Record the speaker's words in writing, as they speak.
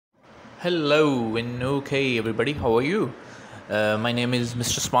Hello and okay everybody, how are you? My name is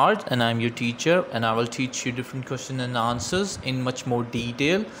Mr. Smart and I'm your teacher, and I will teach you different questions and answers in much more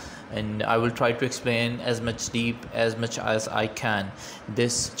detail, and I will try to explain as much as I can.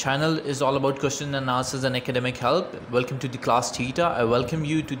 This channel is all about question and answers and academic help. Welcome to the Class Theta. I welcome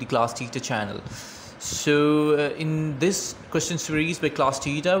you to the Class Theta channel. So in this question series by Class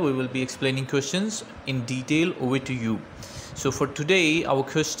Theta, we will be explaining questions in detail over to you. So for today, our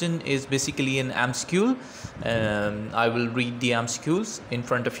question is basically an MCQ. I will read the MCQs in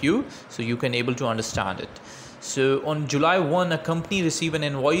front of you so you can able to understand it. So on July 1, a company received an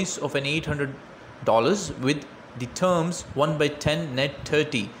invoice of an $800 with the terms 1/10 net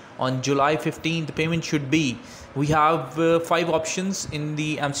 30. On July 15, the payment should be. We have 5 options in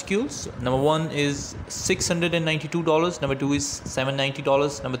the MCQs. Number 1 is $692. Number 2 is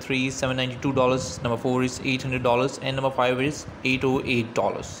 $790. Number 3 is $792. Number 4 is $800. And number 5 is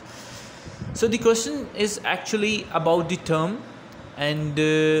 $808. So the question is actually about the term and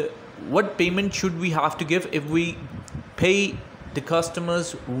what payment should we have to give if we pay the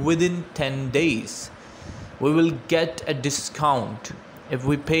customers within 10 days. We will get a discount. If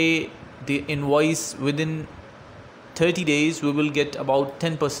we pay the invoice within 30 days, we will get about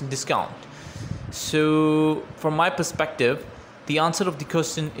 10% discount. So from my perspective, the answer of the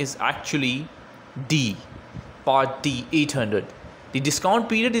question is actually D, part D, 800. The discount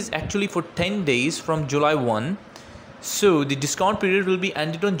period is actually for 10 days from July 1. So the discount period will be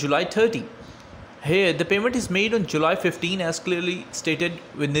ended on July 30. Here the payment is made on July 15 as clearly stated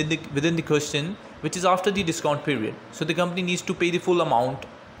within the question, which is after the discount period. So the company needs to pay the full amount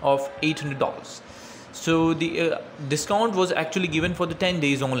of $800. So the discount was actually given for the 10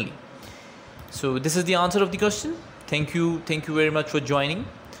 days only. So this is the answer of the question. Thank you very much for joining.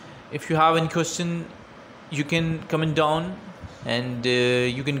 If you have any question, you can comment down, and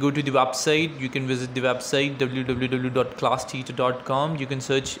you can go to the website. You can visit the website www.classtheta.com. You can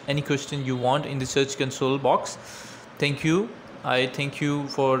search any question you want in the search console box. Thank you. I thank you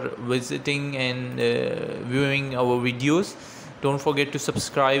for visiting and viewing our videos. Don't forget to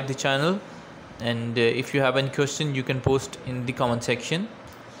subscribe the channel, and if you have any question, you can post in the comment section.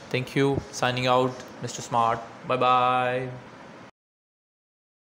 Thank you. Signing out, Mr. Smart. Bye bye.